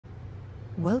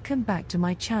Welcome back to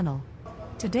my channel.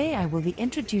 Today I will be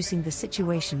introducing the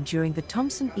situation during the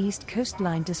Thompson East Coast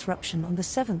Line disruption on the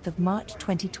 7th of March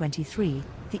 2023,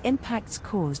 the impacts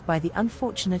caused by the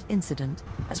unfortunate incident,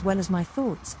 as well as my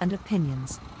thoughts and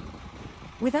opinions.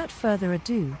 Without further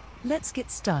ado, let's get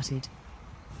started.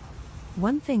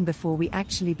 One thing before we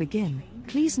actually begin,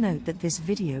 please note that this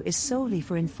video is solely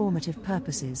for informative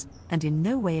purposes, and in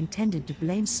no way intended to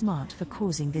blame Smart for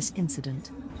causing this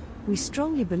incident. We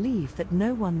strongly believe that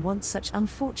no one wants such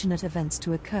unfortunate events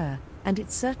to occur, and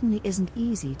it certainly isn't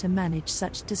easy to manage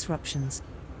such disruptions.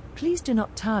 Please do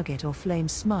not target or flame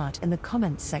Smart in the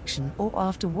comments section or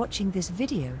after watching this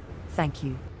video. Thank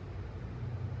you.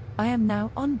 I am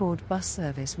now on board bus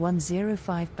service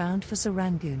 105 bound for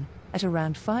Serangoon, at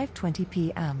around 5:20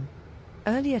 p.m.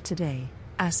 Earlier today,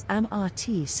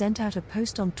 AS-MRT sent out a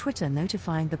post on Twitter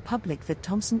notifying the public that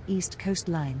Thompson East Coast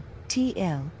Line,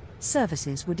 TEL,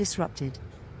 services were disrupted.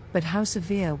 But how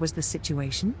severe was the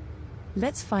situation?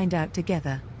 Let's find out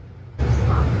together.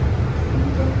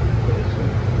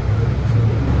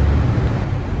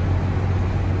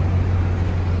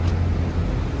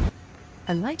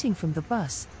 Alighting from the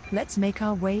bus, let's make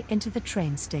our way into the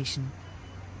train station.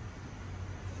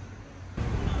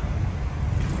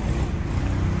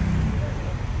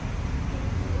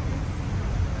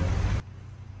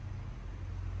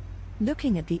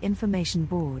 Looking at the information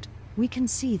board, we can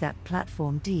see that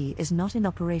Platform D is not in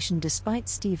operation despite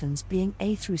Stevens being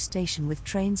a through station with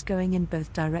trains going in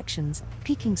both directions,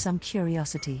 piquing some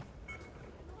curiosity.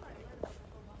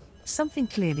 Something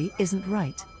clearly isn't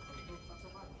right.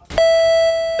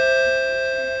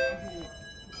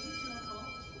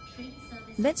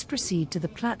 Let's proceed to the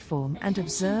platform and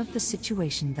observe the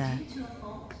situation there.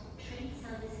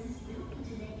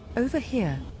 Over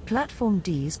here, Platform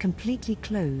D is completely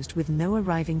closed with no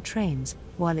arriving trains,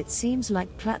 while it seems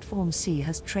like Platform C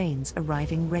has trains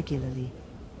arriving regularly.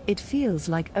 It feels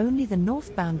like only the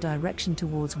northbound direction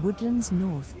towards Woodlands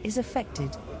North is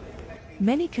affected.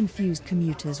 Many confused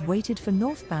commuters waited for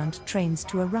northbound trains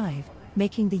to arrive,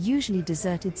 making the usually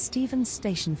deserted Stevens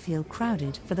station feel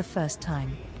crowded for the first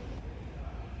time.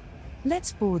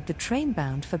 Let's board the train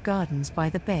bound for Gardens by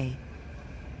the Bay.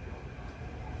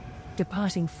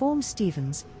 Departing from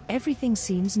Stevens, everything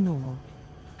seems normal.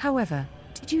 However,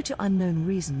 due to unknown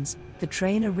reasons, the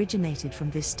train originated from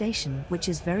this station, which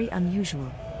is very unusual.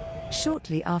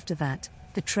 Shortly after that,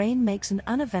 the train makes an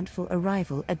uneventful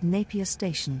arrival at Napier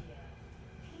Station.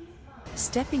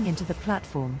 Stepping into the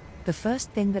platform, the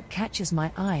first thing that catches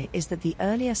my eye is that the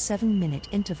earlier 7-minute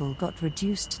interval got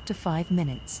reduced to 5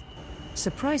 minutes.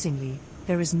 Surprisingly,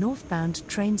 there is northbound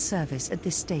train service at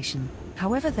this station,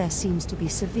 however there seems to be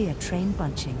severe train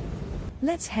bunching.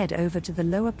 Let's head over to the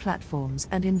lower platforms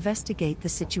and investigate the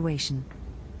situation.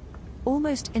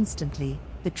 Almost instantly,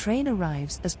 the train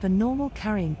arrives as per normal,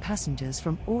 carrying passengers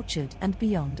from Orchard and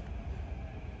beyond.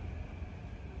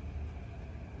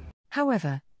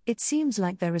 However, it seems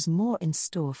like there is more in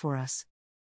store for us.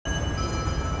 Train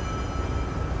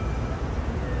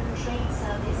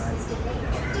service is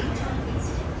delayed due to an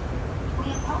incident.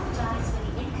 We apologize for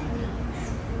the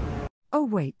inconvenience. Oh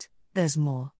wait, there's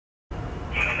more.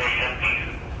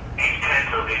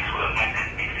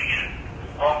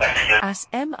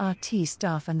 AS-MRT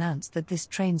staff announced that this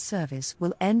train service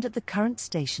will end at the current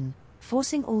station,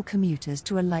 forcing all commuters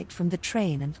to alight from the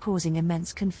train and causing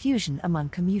immense confusion among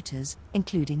commuters,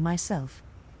 including myself.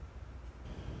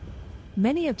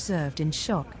 Many observed in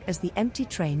shock as the empty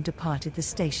train departed the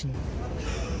station.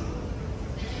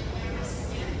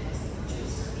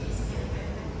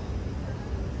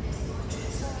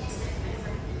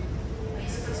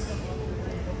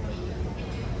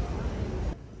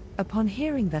 Upon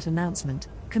hearing that announcement,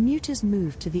 commuters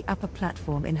moved to the upper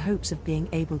platform in hopes of being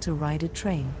able to ride a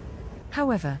train.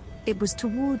 However, it was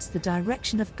towards the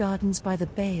direction of Gardens by the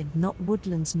Bay and not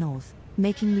Woodlands North,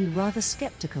 making me rather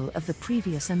skeptical of the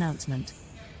previous announcement.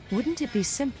 Wouldn't it be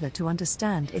simpler to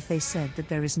understand if they said that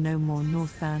there is no more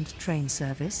northbound train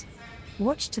service?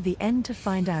 Watch to the end to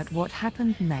find out what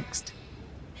happened next.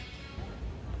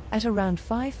 At around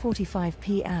 5:45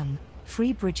 p.m.,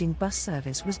 free bridging bus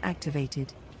service was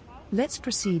activated. Let's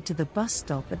proceed to the bus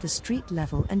stop at the street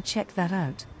level and check that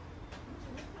out.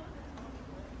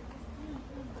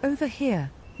 Over here,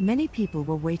 many people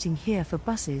were waiting here for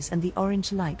buses and the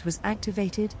orange light was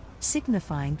activated,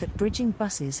 signifying that bridging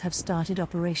buses have started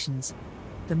operations.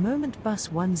 The moment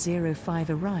bus 105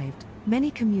 arrived,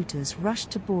 many commuters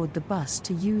rushed to board the bus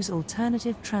to use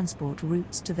alternative transport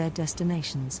routes to their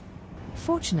destinations.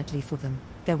 Fortunately for them,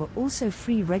 there were also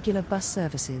free regular bus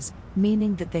services,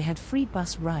 meaning that they had free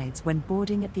bus rides when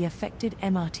boarding at the affected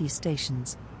MRT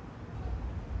stations.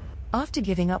 After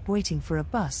giving up waiting for a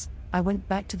bus, I went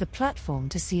back to the platform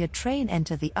to see a train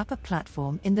enter the upper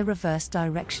platform in the reverse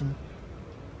direction.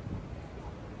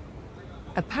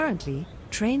 Apparently,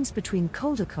 trains between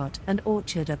Caldecott and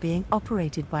Orchard are being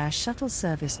operated by a shuttle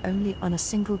service only on a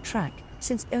single track,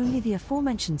 since only the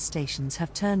aforementioned stations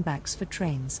have turnbacks for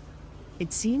trains.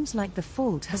 It seems like the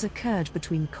fault has occurred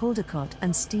between Caldecott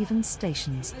and Stevens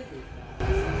stations.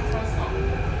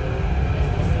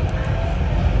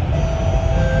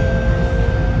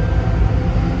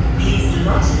 Please do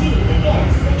not lean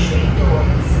against the train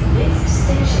doors. Next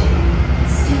station,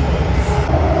 Stevens.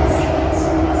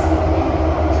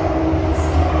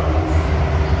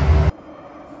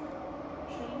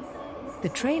 The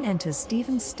train enters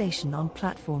Stevens Station on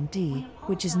Platform D,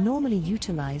 which is normally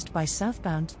utilized by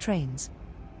southbound trains.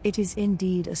 It is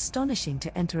indeed astonishing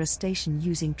to enter a station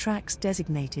using tracks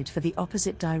designated for the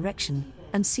opposite direction,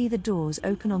 and see the doors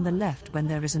open on the left when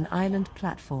there is an island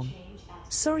platform.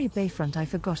 Sorry Bayfront, I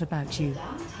forgot about you.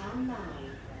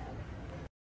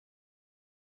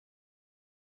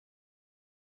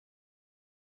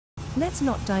 Let's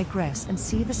not digress and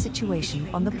see the situation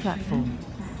on the platform.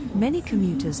 Many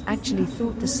commuters actually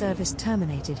thought the service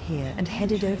terminated here and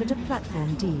headed over to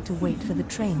Platform D to wait for the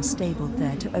train stabled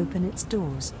there to open its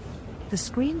doors. The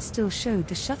screen still showed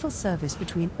the shuttle service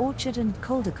between Orchard and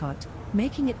Caldecott,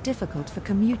 making it difficult for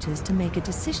commuters to make a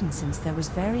decision since there was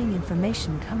varying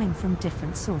information coming from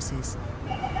different sources.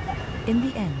 In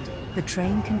the end, the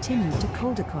train continued to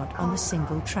Caldecott on the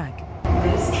single track.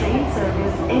 This train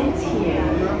service ends here.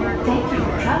 Thank you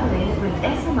for traveling with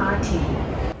SMRT.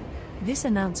 This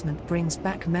announcement brings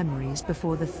back memories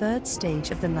before the third stage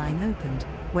of the line opened,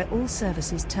 where all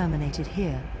services terminated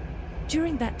here.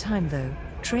 During that time though,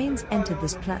 trains entered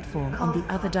this platform on the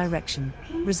other direction,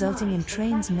 resulting in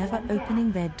trains never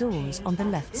opening their doors on the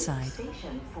left side.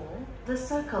 The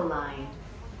Circle Line.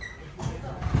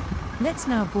 Let's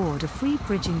now board a free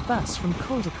bridging bus from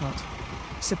Caldecott.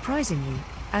 Surprisingly,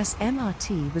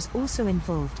 SMRT was also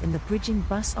involved in the bridging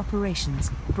bus operations,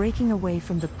 breaking away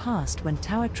from the past when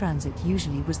Tower Transit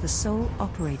usually was the sole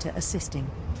operator assisting.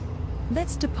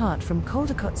 Let's depart from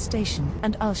Caldecott Station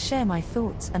and I'll share my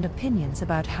thoughts and opinions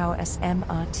about how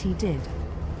SMRT did.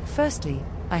 Firstly,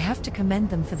 I have to commend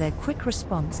them for their quick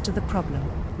response to the problem,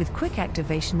 with quick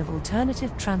activation of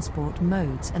alternative transport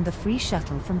modes and the free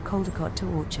shuttle from Caldecott to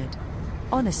Orchard.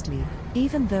 Honestly,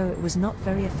 even though it was not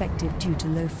very effective due to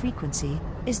low frequency,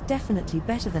 is definitely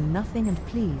better than nothing, and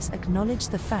please acknowledge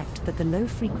the fact that the low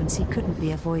frequency couldn't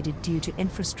be avoided due to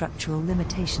infrastructural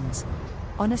limitations.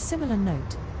 On a similar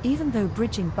note, even though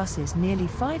bridging buses nearly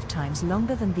 5 times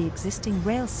longer than the existing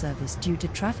rail service due to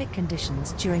traffic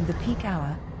conditions during the peak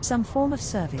hour, some form of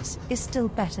service is still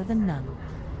better than none.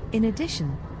 In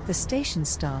addition, the station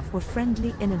staff were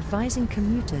friendly in advising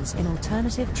commuters in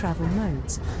alternative travel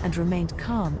modes, and remained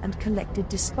calm and collected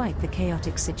despite the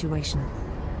chaotic situation.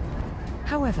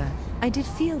 However, I did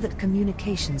feel that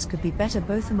communications could be better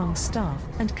both among staff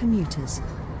and commuters.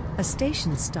 A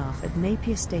station staff at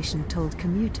Napier Station told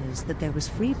commuters that there was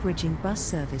free bridging bus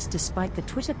service despite the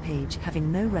Twitter page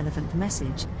having no relevant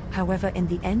message. However, in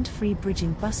the end, free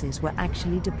bridging buses were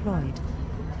actually deployed.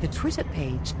 The Twitter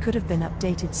page could have been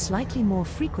updated slightly more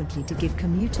frequently to give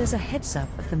commuters a heads up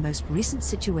of the most recent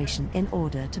situation in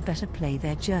order to better play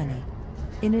their journey.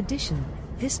 In addition,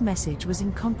 this message was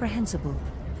incomprehensible.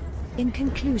 In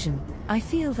conclusion, I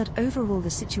feel that overall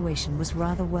the situation was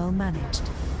rather well managed.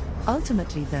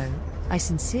 Ultimately though, I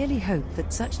sincerely hope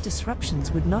that such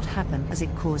disruptions would not happen, as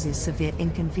it causes severe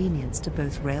inconvenience to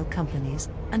both rail companies,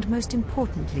 and most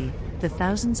importantly, the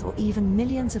thousands or even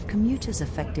millions of commuters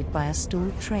affected by a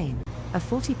stalled train, a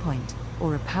faulty point,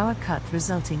 or a power cut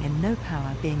resulting in no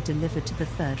power being delivered to the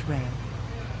third rail.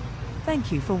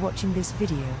 Thank you for watching this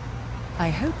video. I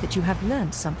hope that you have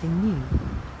learned something new.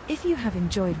 If you have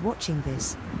enjoyed watching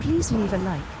this, please leave a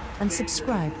like and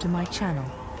subscribe to my channel.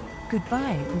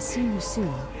 Goodbye and see you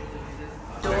soon.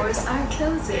 Doors are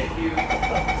closing.